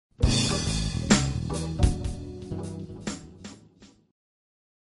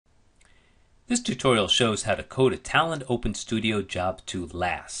This tutorial shows how to code a Talend Open Studio job to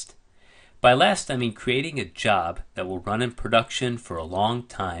last. By last, I mean creating a job that will run in production for a long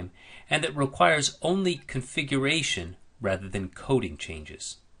time and that requires only configuration rather than coding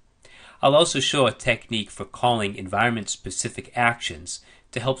changes. I'll also show a technique for calling environment-specific actions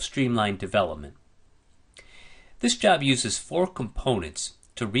to help streamline development. This job uses 4 components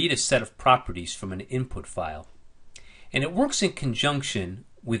to read a set of properties from an input file, and it works in conjunction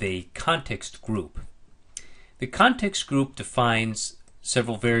with a context group. The context group defines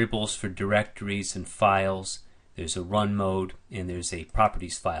several variables for directories and files. There's a run mode and there's a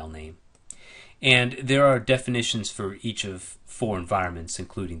properties file name. And there are definitions for each of 4 environments,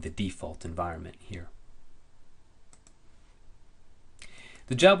 including the default environment here.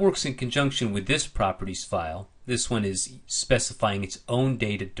 The job works in conjunction with this properties file. This one is specifying its own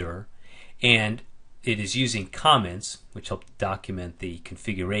data dir, and it is using comments, which help document the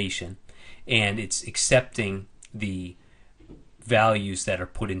configuration, and it's accepting the values that are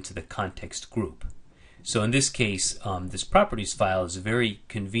put into the context group. So in this case, this properties file is a very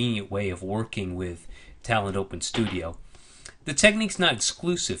convenient way of working with Talend Open Studio. The technique's not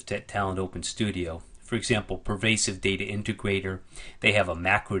exclusive to Talend Open Studio. For example, Pervasive Data Integrator, they have a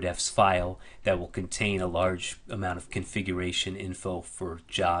macrodefs file that will contain a large amount of configuration info for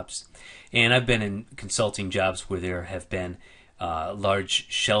jobs. And I've been in consulting jobs where there have been large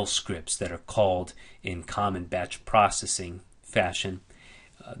shell scripts that are called in common batch processing fashion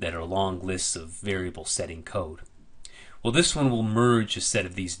that are long lists of variable setting code. Well, this one will merge a set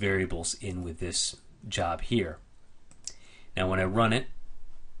of these variables in with this job here. Now when I run it,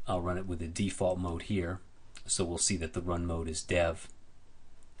 I'll run it with the default mode here, so we'll see that the run mode is dev,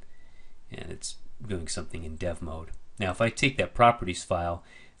 and it's doing something in dev mode. Now if I take that properties file,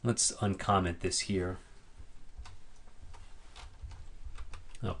 let's uncomment this here.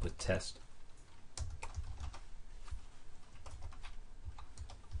 I'll put test.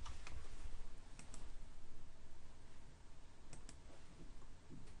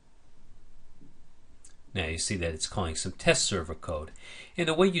 Now you see that it's calling some test server code. And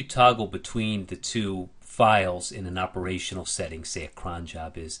the way you toggle between the 2 files in an operational setting, say a cron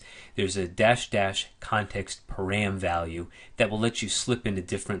job, is there's a -- context param value that will let you slip into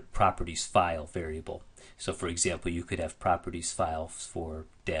different properties file variable. So for example, you could have properties files for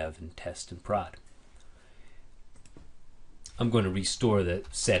dev and test and prod. I'm going to restore the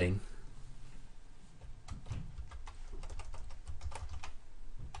setting.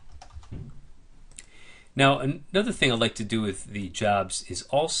 Now another thing I'd like to do with the jobs is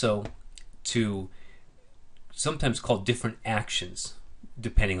also to sometimes call different actions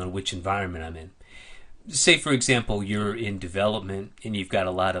depending on which environment I'm in. Say for example you're in development and you've got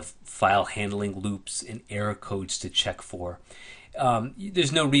a lot of file handling loops and error codes to check for.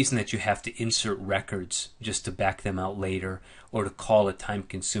 There's no reason that you have to insert records just to back them out later or to call a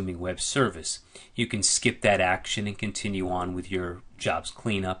time-consuming web service. You can skip that action and continue on with your job's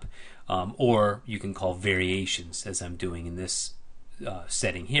cleanup. Or you can call variations, as I'm doing in this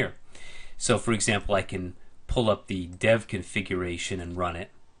setting here. So for example, I can pull up the dev configuration and run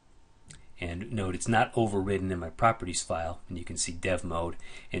it. And note it's not overridden in my properties file, and you can see dev mode.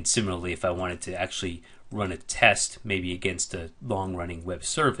 And similarly, if I wanted to actually run a test, maybe against a long-running web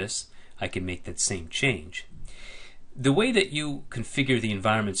service, I can make that same change. The way that you configure the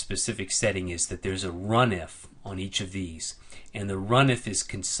environment-specific setting is that there's a runif on each of these, and the runif is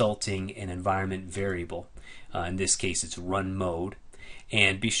consulting an environment variable. In this case, it's run mode.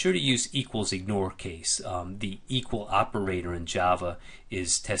 And be sure to use equals ignore case. The equal operator in Java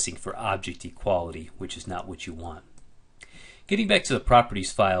is testing for object equality, which is not what you want. Getting back to the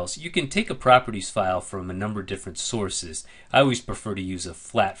properties files, you can take a properties file from a number of different sources. I always prefer to use a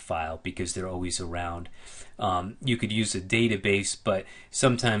flat file because they're always around. You could use a database, but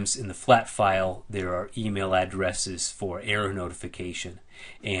sometimes in the flat file there are email addresses for error notification.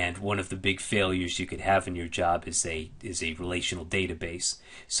 And one of the big failures you could have in your job is a relational database.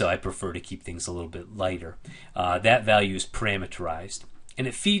 So I prefer to keep things a little bit lighter. That value is parameterized, and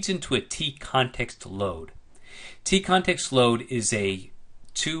it feeds into a t-context load. T-context load is a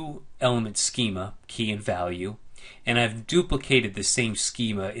 2-element schema, key and value, and I've duplicated the same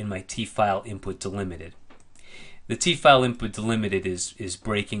schema in my t-file input delimited. The t-file input delimited is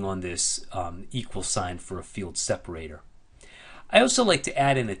breaking on this equal sign for a field separator. I also like to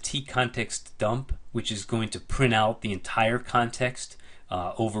add in a t-context dump, which is going to print out the entire context,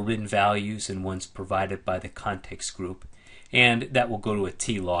 overridden values and ones provided by the context group, and that will go to a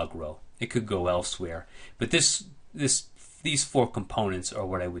t-log row. It could go elsewhere, but these 4 components are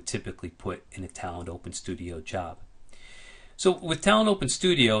what I would typically put in a Talend Open Studio job. So with Talend Open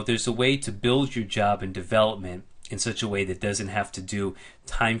Studio, there's a way to build your job and development in such a way that doesn't have to do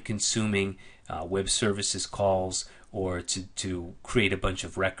time-consuming web services calls or to create a bunch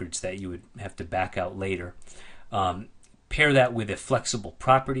of records that you would have to back out later. Pair that with a flexible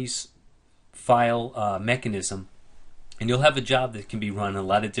properties file mechanism, and you'll have a job that can be run in a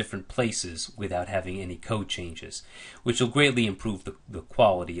lot of different places without having any code changes, which will greatly improve the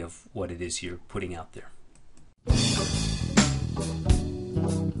quality of what it is you're putting out there.